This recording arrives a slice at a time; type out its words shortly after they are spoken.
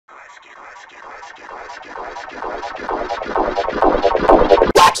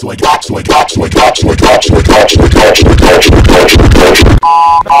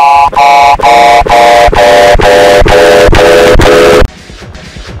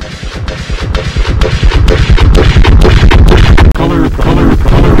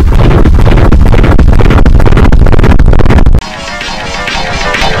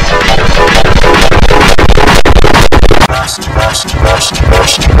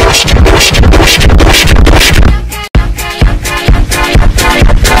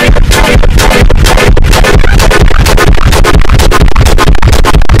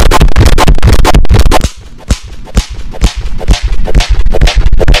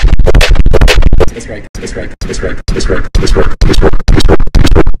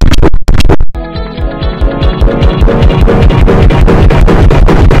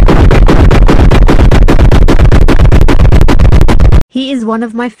He is one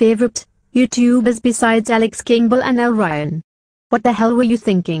of my favorite YouTubers besides Alex Kingsbury and L. Ryan. What the hell were you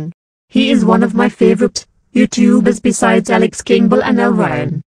thinking? He is one of my favorite YouTubers besides Alex Kingsbury and L.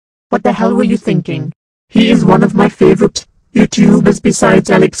 Ryan. What the hell were you thinking? He is one of my favorite YouTubers besides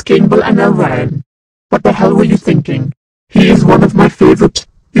Alex Kingsbury and L. Ryan. What the hell were you thinking? He is one of my favorite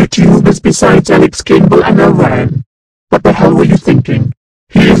YouTubers besides Alex Kingsbury and L. Ryan. What the hell were you thinking?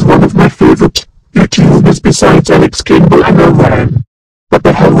 He is one of my favorite YouTubers besides Alex Kingsbury and L. Ryan. What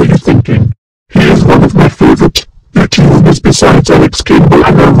the hell were you thinking? He is one of my favorite YouTubers besides Alex Kingsbury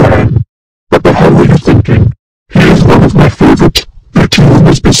and L. Ryan. What the hell were you thinking? He is one of my favorite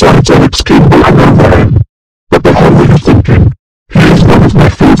YouTubers besides Alex Kingsbury and L. Ryan. What the hell were you thinking? He is one of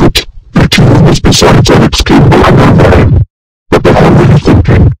my favorite YouTubers besides Alex Kingsbury and L. Ryan. What the hell were you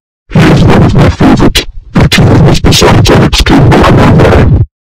thinking? He is one of my favorite YouTubers besides Alex Kingsbury and L. Ryan.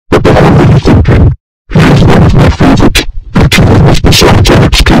 What the hell were you thinking? He is one of my favorite YouTubers besides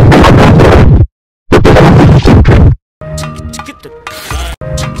Alex Kingsbury and L. Ryan. What the hell were you thinking?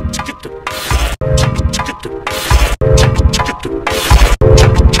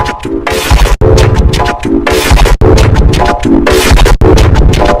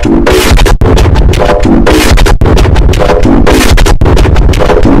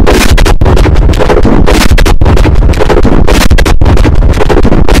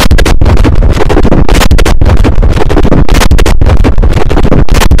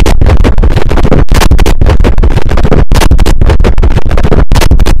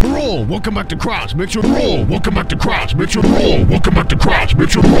 Welcome back to Crash, Mitchell Roll. Welcome back to Crash, Mitchell Roll. Welcome back to Crash,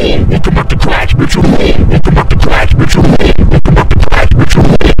 Mitchell Roll. Welcome back to Crash, Mitchell Roll. Welcome back to Crash, Mitchell Roll. Welcome back to Crash, Mitchell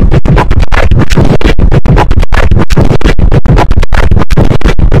Roll. Welcome back to Crash, Mitchell Roll.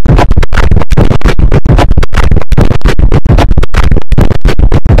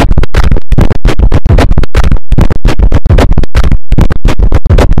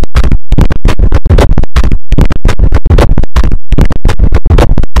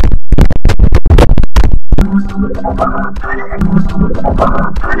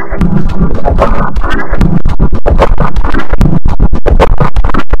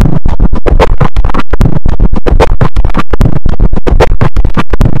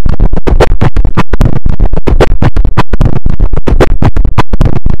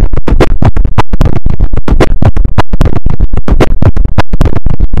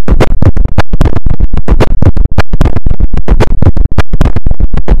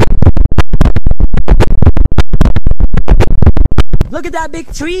 Look at that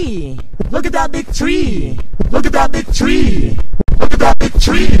big tree! Look at that big tree! Look at that big tree! Look at that big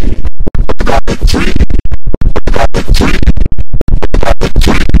tree! Look at that big tree! Look at that big tree!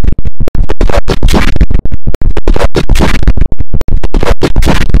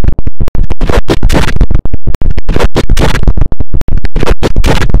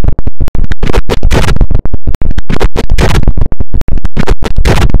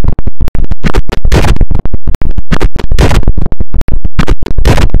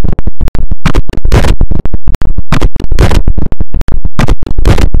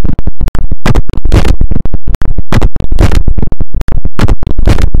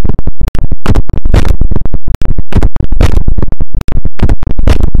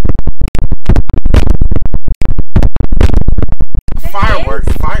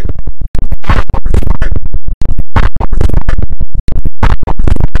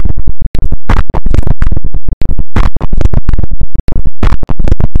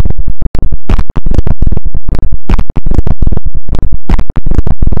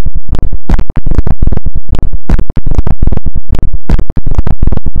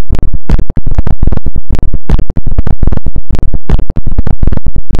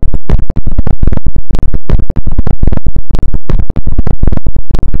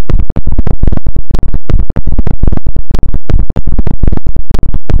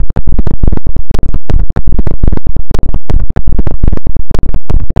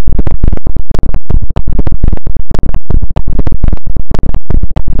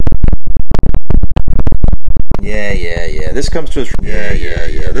 Yeah. This comes to us from...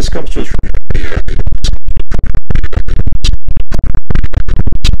 Yeah. This comes to us from...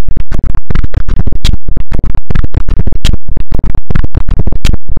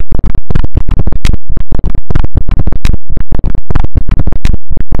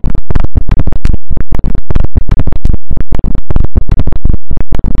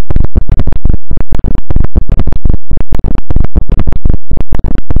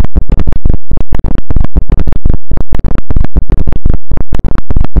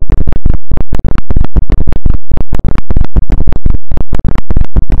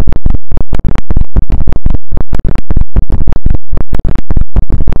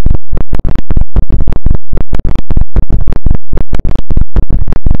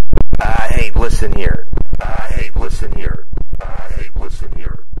 Listen here. I hate listen here. I hate listen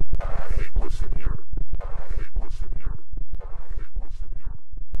here. I hate listen here. I hate listen here. I hate listen here.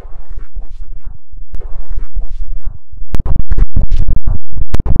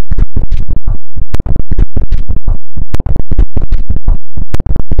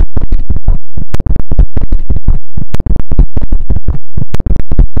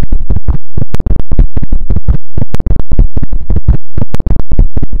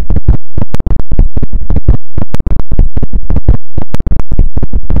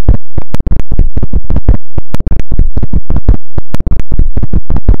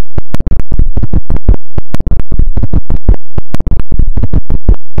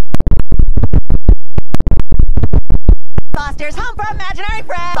 Foster's home for imaginary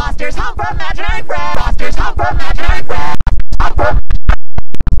friends. Foster's home for imaginary friends. Foster's home for imaginary friends.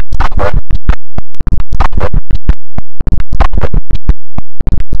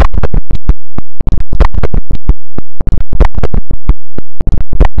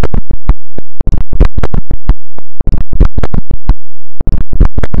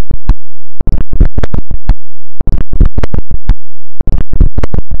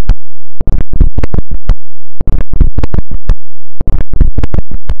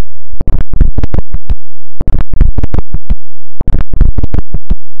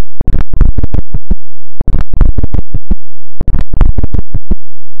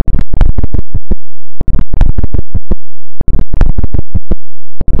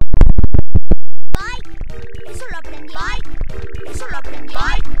 Eso lo aprendí. Eso lo aprendí.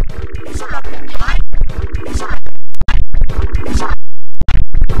 Eso lo aprendí. Eso lo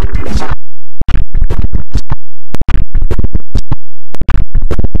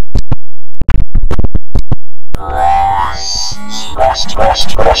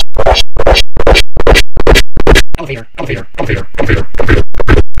Elevator.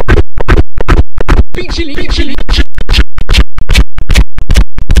 Beat chili.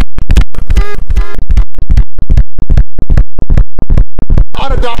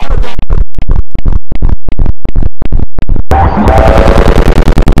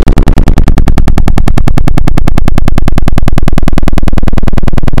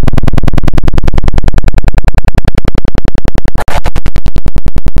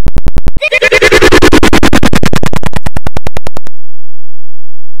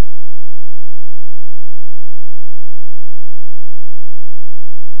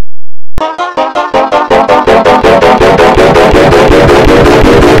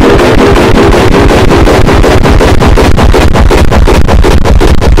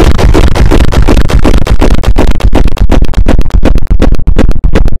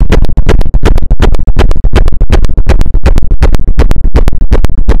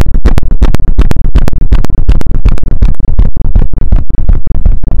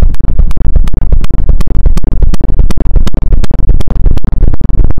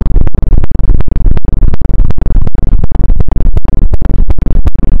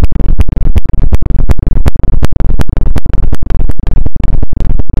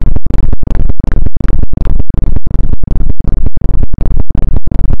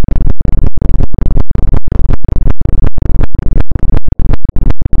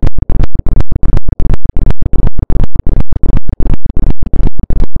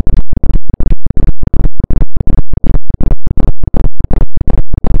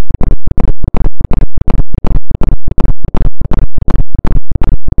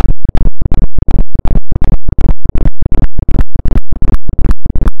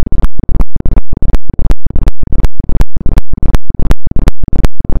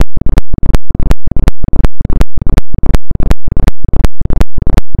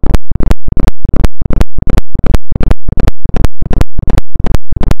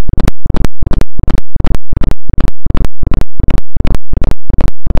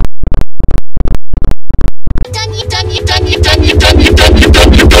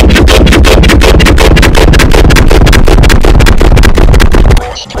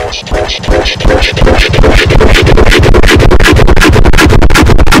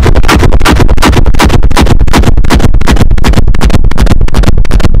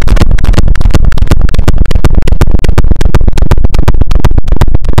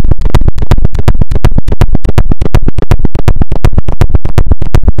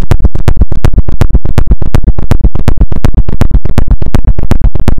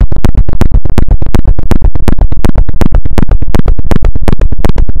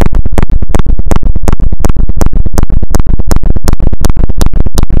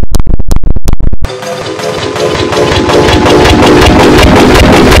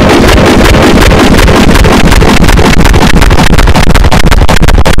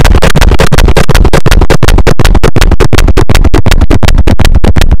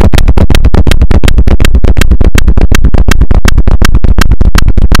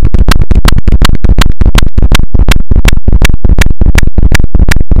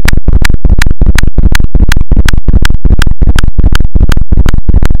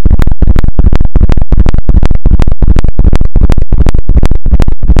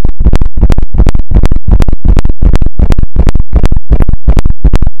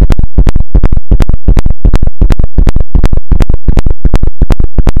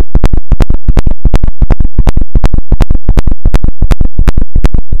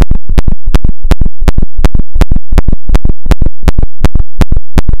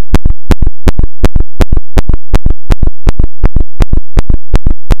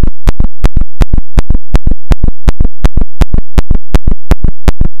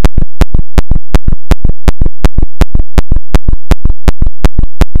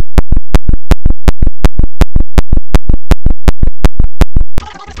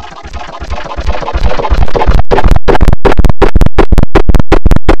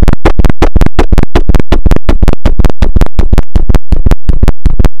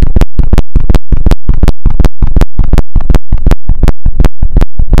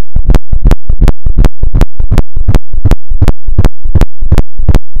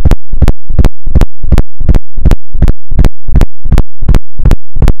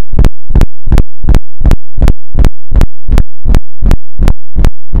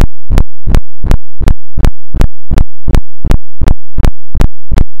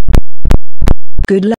 Good luck.